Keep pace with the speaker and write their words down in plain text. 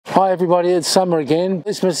Hi everybody, it's Summer again.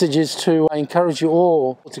 This message is to encourage you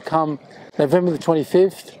all to come November the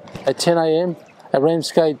 25th at 10 a.m. at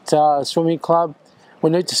Ramsgate Swimming Club. We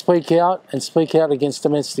need to speak out against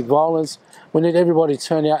domestic violence. We need everybody to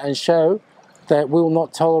turn out and show that we will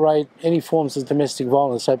not tolerate any forms of domestic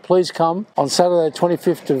violence. So please come on Saturday the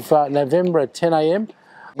 25th of November at 10 a.m.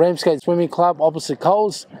 Ramsgate Swimming Club opposite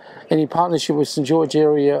Coles, and in partnership with St George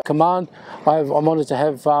Area Command. I'm honoured to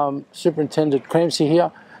have Superintendent Cramsey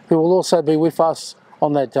here, who will also be with us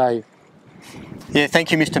on that day. Yeah,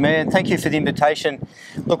 thank you, Mr. Mayor, and thank you for the invitation.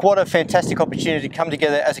 Look, what a fantastic opportunity to come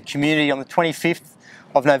together as a community on the 25th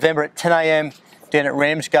of November at 10 a.m. down at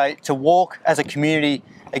Ramsgate to walk as a community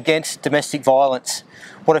against domestic violence.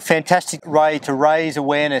 What a fantastic way to raise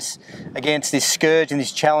awareness against this scourge and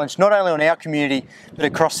this challenge, not only on our community, but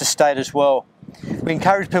across the state as well. We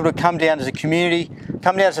encourage people to come down as a community,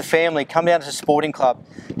 come down as a family, come down as a sporting club,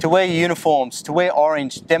 to wear uniforms, to wear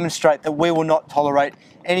orange, demonstrate that we will not tolerate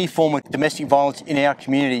any form of domestic violence in our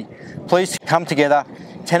community. Please come together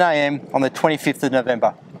 10 a.m. on the 25th of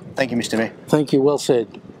November. Thank you, Mr. Mayor. Thank you, well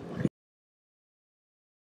said.